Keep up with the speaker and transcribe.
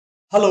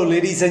Hello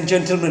ladies and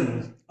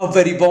gentlemen, a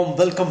very warm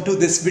welcome to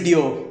this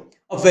video,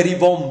 a very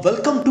warm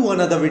welcome to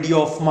another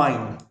video of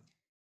mine.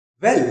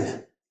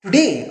 Well,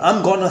 today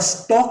I'm gonna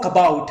talk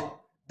about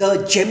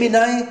the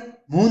Gemini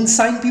moon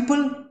sign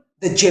people,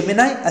 the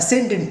Gemini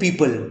ascendant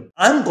people.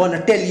 I'm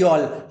gonna tell you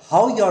all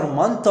how your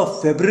month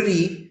of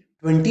February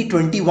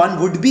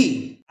 2021 would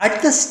be.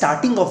 At the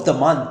starting of the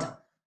month,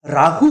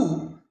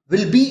 Rahu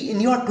will be in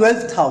your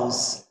 12th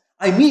house.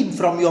 I mean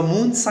from your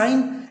moon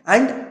sign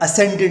and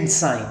ascendant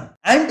sign.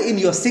 And in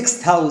your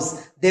 6th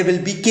house, there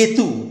will be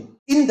Ketu.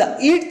 In the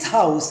 8th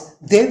house,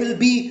 there will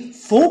be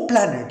 4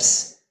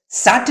 planets: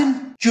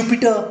 Saturn,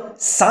 Jupiter,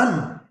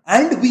 Sun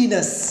and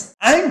Venus.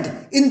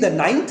 And in the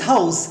 9th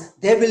house,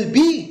 there will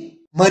be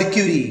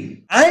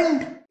Mercury.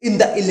 And in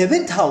the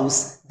 11th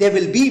house, there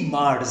will be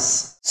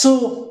Mars.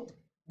 So,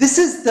 this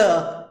is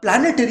the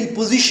planetary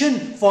position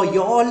for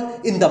y'all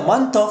in the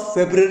month of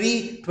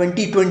February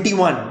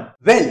 2021.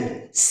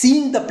 Well,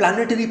 seeing the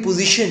planetary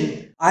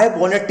position, I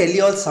want to tell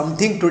you all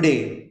something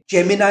today.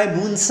 Gemini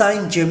moon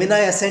sign,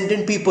 Gemini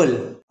ascendant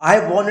people, I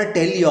want to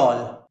tell you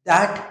all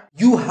that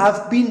you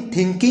have been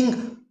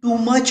thinking too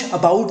much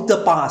about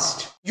the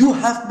past. You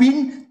have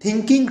been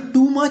thinking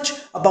too much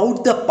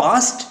about the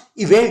past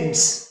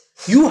events.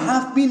 You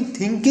have been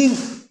thinking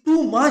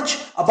too much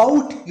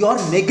about your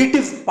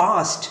negative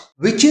past,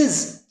 which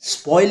is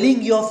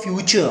spoiling your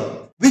future,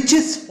 which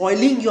is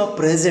spoiling your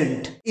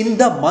present. In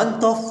the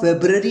month of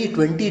February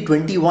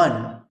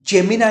 2021,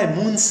 Gemini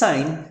moon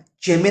sign,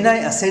 Gemini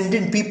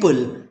ascendant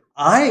people,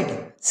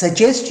 I'd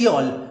suggest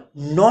y'all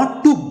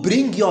not to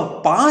bring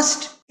your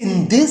past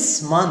in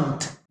this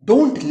month.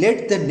 Don't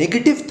let the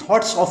negative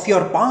thoughts of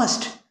your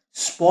past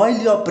spoil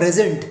your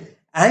present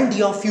and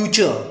your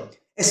future,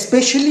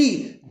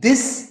 especially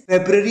this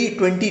February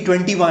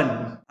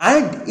 2021.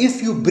 And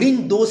if you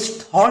bring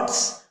those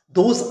thoughts,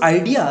 those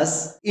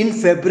ideas in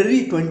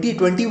February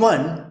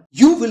 2021,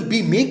 you will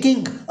be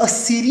making a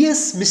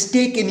serious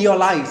mistake in your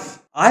life.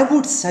 I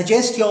would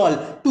suggest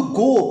y'all to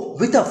go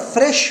with a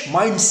fresh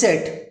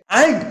mindset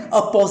and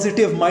a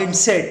positive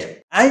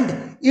mindset.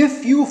 And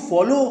if you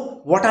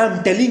follow what I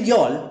am telling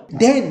y'all,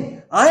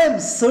 then I am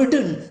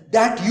certain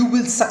that you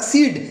will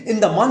succeed in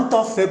the month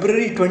of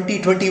February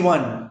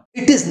 2021.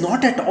 It is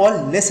not at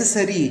all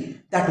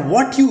necessary that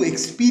what you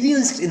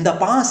experienced in the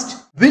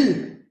past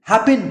will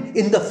happen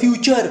in the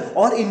future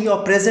or in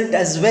your present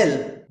as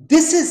well.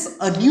 This is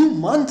a new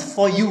month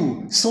for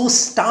you, so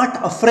start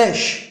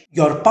afresh.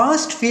 Your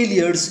past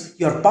failures,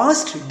 your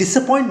past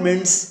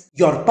disappointments,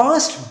 your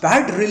past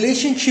bad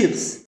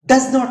relationships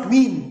does not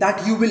mean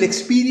that you will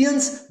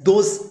experience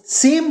those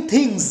same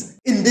things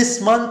in this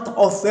month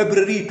of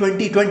February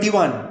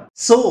 2021.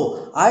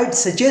 So I'd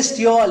suggest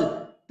you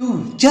all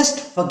to just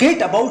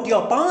forget about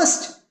your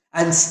past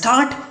and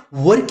start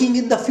working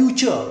in the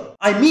future.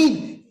 I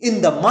mean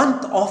in the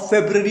month of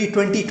February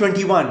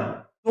 2021.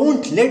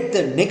 Don't let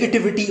the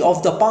negativity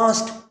of the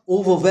past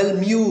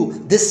overwhelm you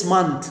this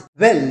month.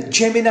 Well,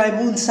 Gemini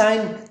moon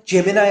sign,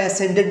 Gemini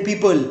ascendant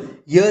people,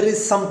 here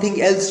is something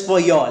else for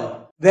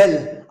y'all.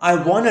 Well, I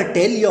wanna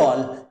tell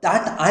y'all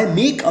that I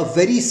make a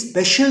very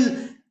special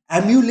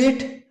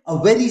amulet, a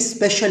very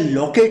special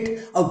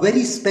locket, a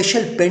very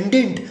special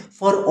pendant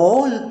for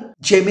all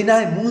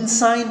Gemini moon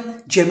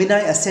sign, Gemini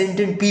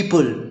ascendant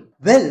people.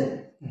 Well,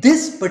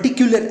 this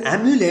particular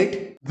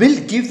amulet will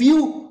give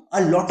you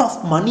a lot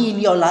of money in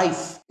your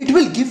life. It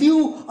will give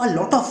you a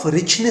lot of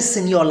richness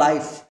in your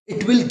life.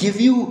 It will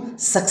give you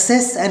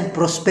success and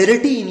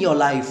prosperity in your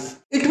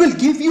life. It will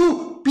give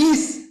you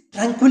peace,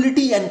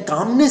 tranquility and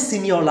calmness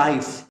in your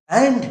life.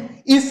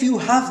 And if you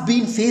have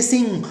been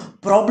facing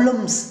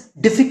problems,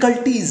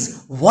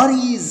 difficulties,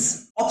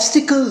 worries,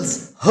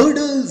 obstacles,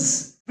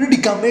 hurdles,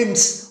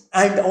 predicaments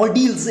and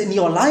ordeals in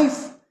your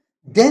life,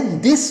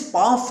 then this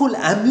powerful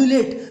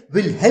amulet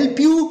will help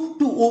you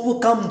to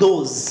overcome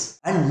those.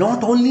 And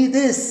not only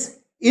this,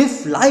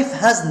 if life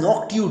has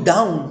knocked you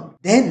down,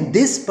 then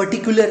this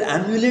particular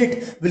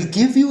amulet will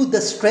give you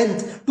the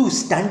strength to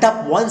stand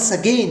up once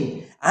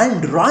again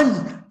and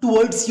run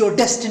towards your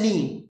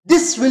destiny.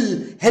 This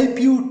will help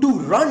you to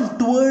run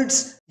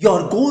towards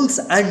your goals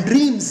and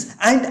dreams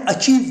and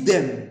achieve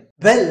them.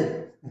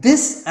 Well,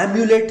 this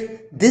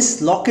amulet,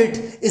 this locket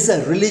is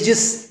a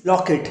religious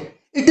locket.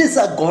 It is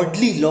a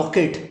godly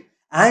locket,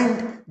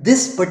 and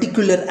this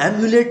particular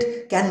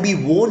amulet can be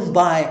worn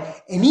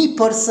by any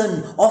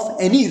person of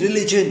any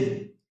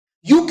religion.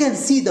 You can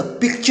see the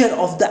picture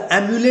of the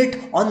amulet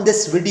on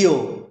this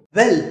video.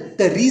 Well,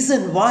 the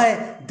reason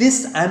why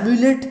this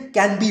amulet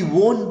can be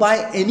worn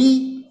by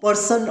any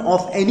person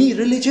of any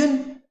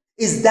religion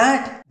is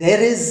that there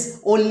is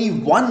only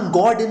one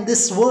God in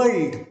this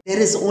world. There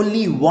is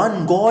only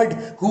one God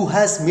who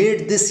has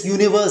made this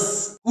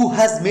universe, who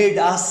has made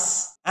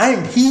us.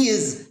 And he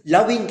is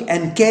loving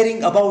and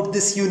caring about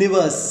this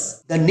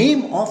universe. The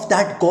name of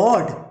that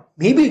God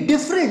may be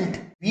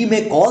different. We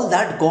may call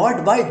that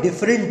God by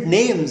different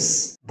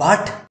names.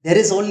 But there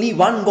is only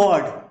one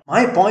God.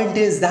 My point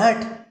is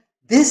that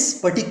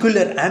this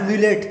particular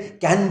amulet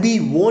can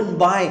be worn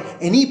by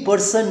any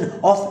person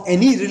of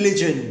any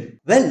religion.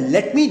 Well,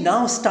 let me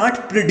now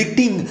start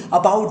predicting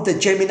about the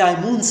Gemini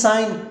moon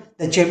sign,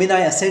 the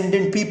Gemini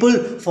ascendant people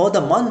for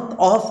the month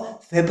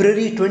of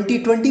February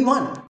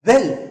 2021.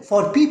 Well,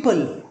 for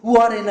people who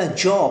are in a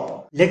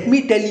job, let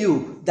me tell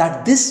you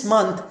that this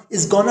month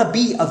is gonna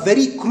be a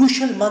very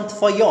crucial month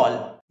for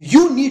y'all.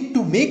 You need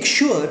to make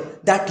sure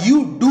that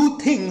you do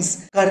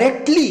things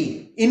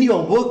correctly in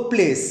your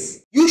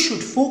workplace. You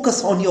should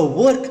focus on your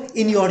work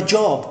in your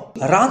job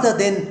rather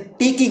than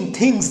taking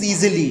things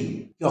easily.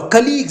 Your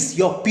colleagues,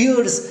 your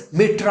peers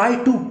may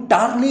try to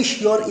tarnish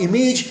your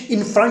image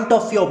in front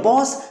of your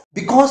boss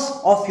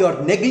because of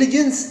your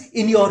negligence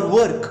in your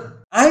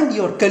work. And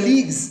your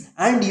colleagues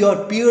and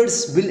your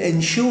peers will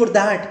ensure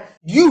that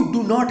you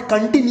do not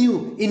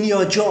continue in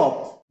your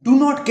job. Do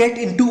not get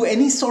into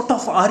any sort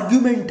of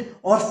argument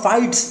or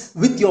fights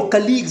with your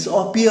colleagues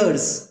or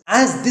peers,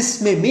 as this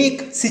may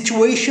make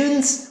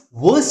situations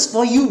worse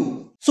for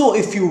you. So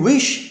if you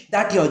wish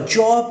that your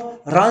job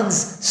runs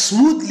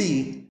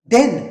smoothly,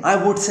 then I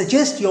would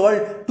suggest you all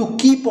to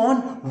keep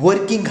on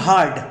working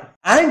hard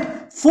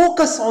and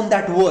focus on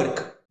that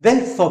work. Well,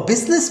 for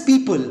business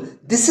people,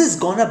 this is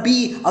gonna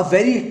be a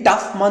very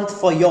tough month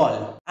for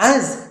y'all,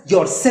 as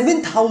your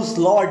 7th house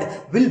lord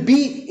will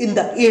be in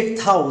the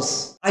 8th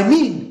house. I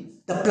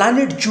mean, the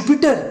planet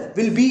Jupiter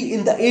will be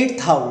in the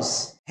 8th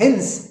house.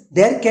 Hence,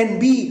 there can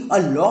be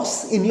a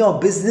loss in your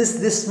business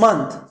this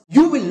month.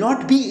 You will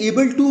not be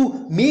able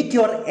to make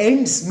your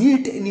ends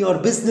meet in your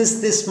business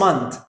this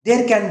month.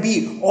 There can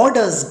be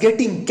orders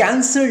getting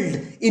cancelled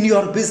in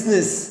your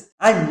business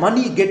and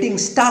money getting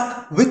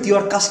stuck with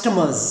your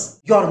customers.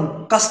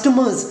 Your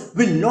customers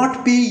will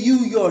not pay you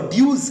your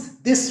dues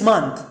this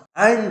month.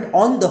 And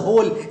on the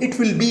whole, it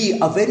will be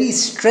a very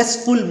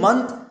stressful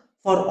month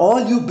for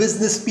all you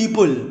business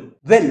people.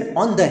 Well,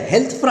 on the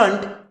health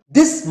front,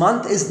 this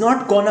month is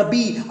not gonna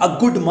be a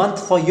good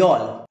month for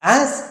y'all,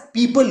 as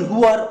people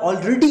who are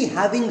already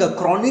having a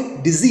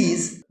chronic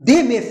disease,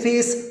 they may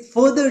face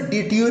further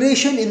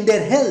deterioration in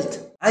their health.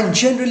 And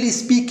generally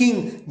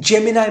speaking,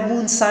 Gemini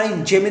moon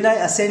sign, Gemini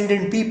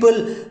ascendant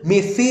people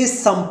may face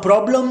some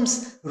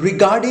problems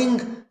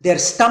regarding their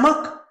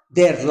stomach,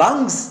 their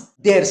lungs,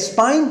 their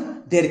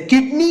spine, their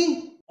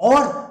kidney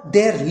or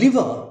their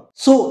liver.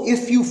 So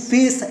if you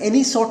face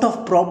any sort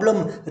of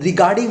problem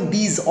regarding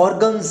these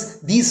organs,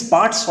 these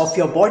parts of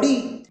your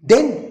body,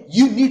 then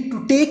you need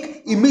to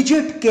take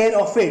immediate care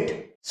of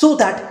it so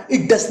that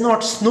it does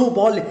not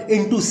snowball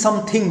into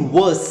something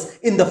worse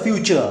in the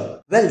future.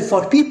 Well,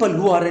 for people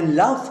who are in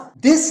love,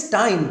 this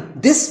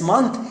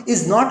month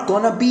is not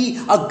gonna be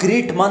a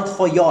great month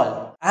for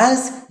y'all,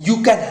 as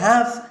you can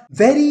have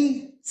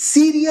very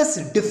serious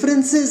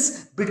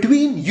differences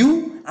between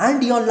you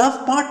and your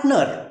love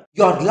partner.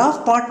 Your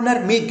love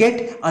partner may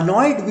get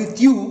annoyed with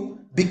you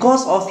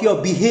because of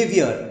your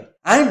behavior,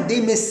 and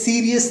they may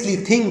seriously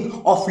think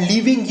of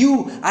leaving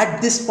you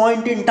at this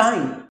point in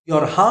time.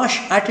 Your harsh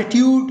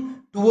attitude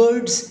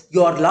towards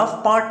your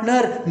love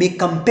partner may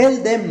compel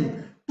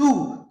them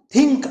to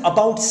think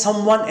about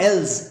someone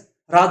else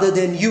rather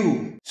than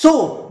you.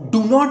 So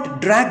do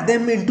not drag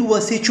them into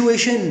a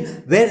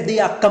situation where they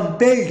are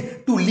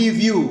compelled to leave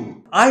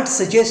you. I'd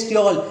suggest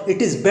y'all it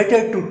is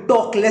better to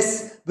talk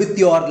less with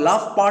your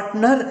love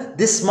partner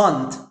this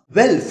month.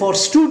 Well, for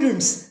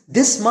students,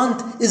 this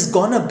month is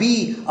gonna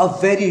be a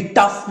very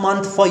tough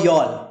month for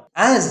y'all,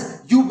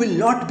 as you will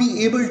not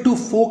be able to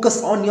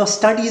focus on your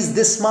studies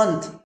this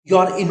month.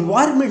 Your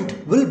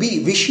environment will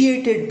be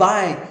vitiated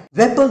by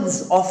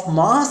weapons of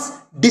mass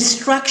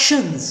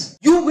distractions.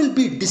 You will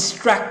be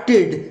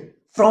distracted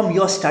from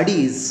your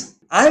studies,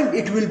 and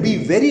it will be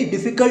very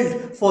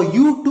difficult for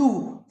you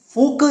to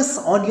focus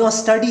on your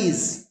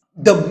studies.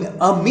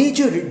 A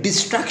major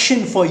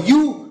distraction for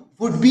you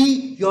would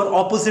be your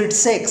opposite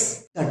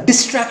sex. The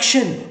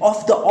distraction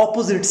of the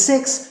opposite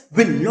sex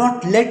will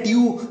not let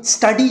you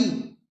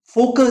study,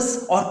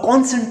 focus or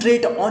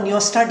concentrate on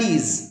your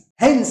studies.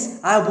 Hence,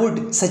 I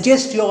would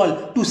suggest you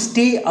all to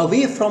stay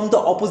away from the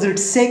opposite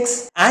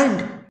sex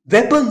and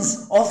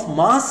weapons of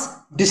mass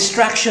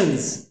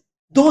distractions.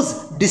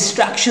 Those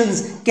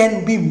distractions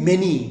can be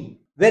many.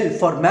 Well,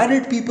 for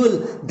married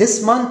people,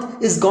 this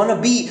month is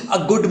gonna be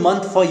a good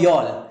month for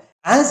y'all,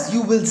 as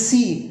you will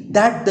see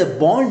that the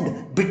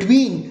bond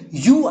between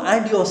you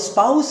and your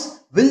spouse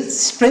will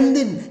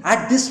strengthen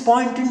at this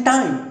point in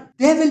time.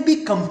 There will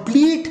be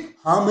complete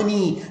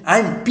harmony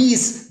and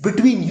peace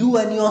between you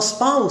and your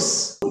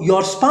spouse.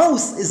 Your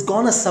spouse is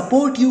gonna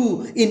support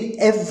you in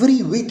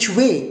every which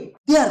way.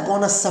 They are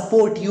gonna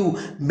support you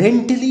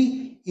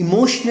mentally,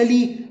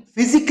 emotionally,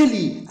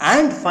 physically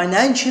and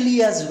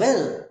financially as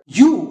well.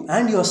 You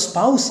and your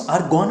spouse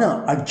are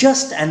gonna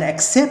adjust and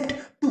accept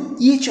to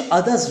each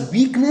other's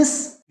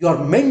weakness. Your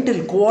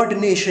mental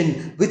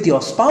coordination with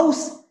your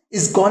spouse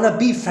is gonna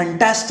be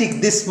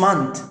fantastic this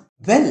month.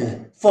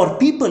 Well, for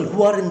people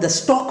who are in the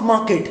stock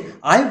market,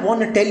 I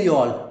wanna tell you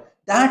all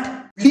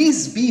that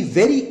please be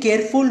very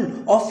careful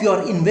of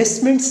your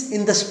investments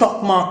in the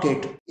stock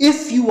market.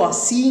 If you are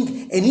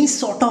seeing any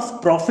sort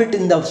of profit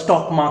in the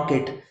stock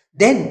market,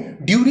 then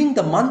during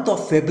the month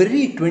of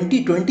February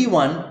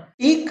 2021,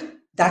 take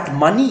that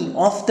money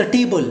off the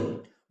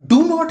table.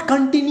 Do not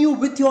continue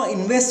with your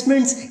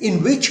investments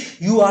in which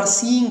you are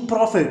seeing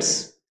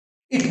profits.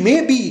 It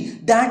may be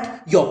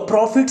that your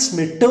profits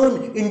may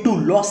turn into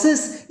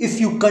losses if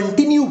you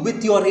continue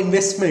with your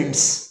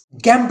investments.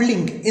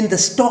 Gambling in the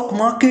stock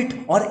market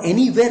or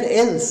anywhere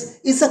else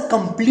is a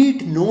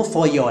complete no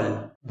for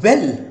y'all.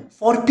 Well,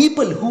 for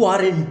people who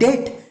are in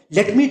debt,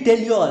 let me tell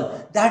you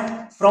all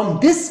that from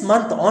this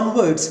month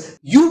onwards,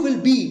 you will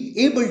be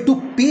able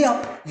to pay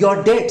up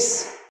your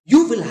debts.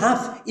 You will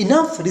have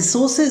enough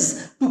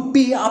resources to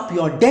pay up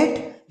your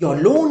debt, your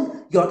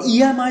loan, your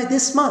EMI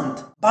this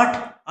month.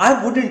 But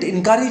I wouldn't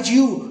encourage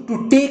you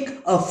to take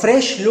a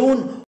fresh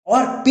loan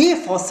or pay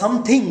for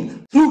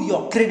something through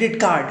your credit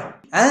card,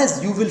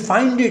 as you will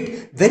find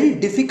it very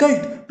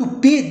difficult to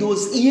pay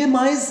those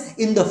EMIs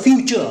in the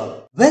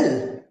future.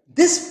 Well,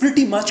 this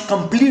pretty much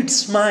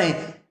completes my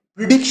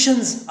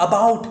predictions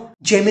about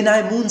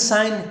Gemini moon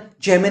sign,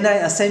 Gemini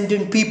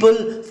ascendant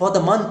people for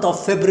the month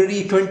of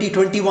February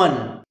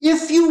 2021.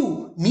 If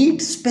you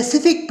need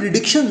specific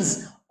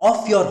predictions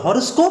of your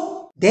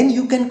horoscope, then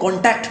you can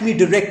contact me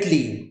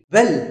directly.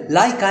 Well,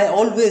 like I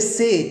always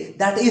say,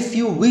 that if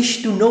you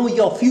wish to know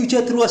your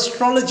future through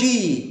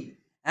astrology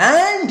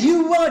and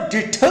you are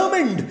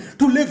determined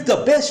to live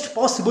the best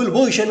possible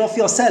version of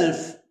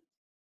yourself,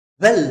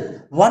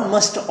 well, one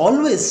must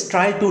always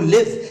try to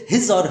live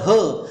his or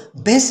her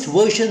best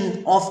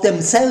version of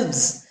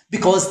themselves,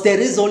 because there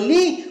is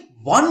only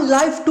one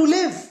life to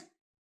live.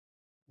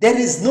 There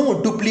is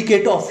no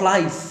duplicate of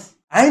life.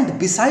 And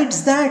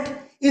besides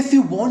that, if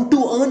you want to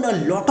earn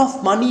a lot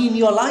of money in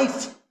your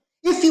life,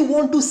 if you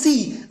want to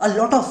see a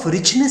lot of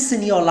richness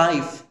in your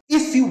life,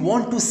 if you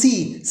want to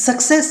see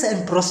success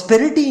and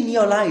prosperity in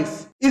your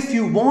life, if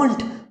you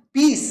want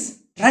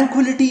peace,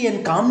 tranquility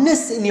and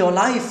calmness in your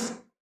life,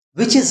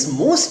 which is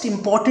most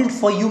important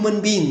for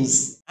human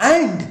beings,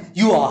 and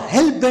you are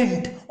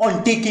hell-bent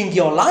on taking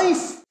your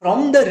life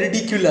from the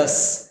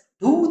ridiculous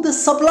to the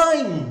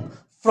sublime,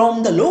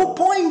 from the low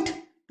point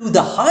to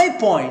the high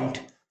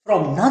point,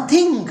 from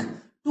nothing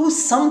to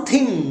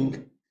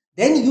something,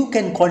 then you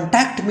can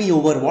contact me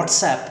over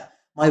WhatsApp.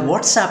 My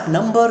WhatsApp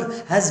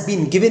number has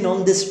been given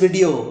on this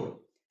video.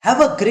 Have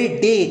a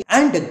great day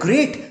and a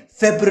great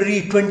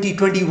February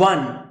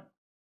 2021.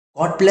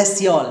 God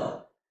bless you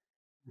all.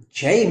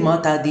 Jai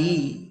Mata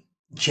Di,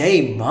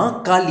 Jai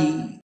Ma Kali.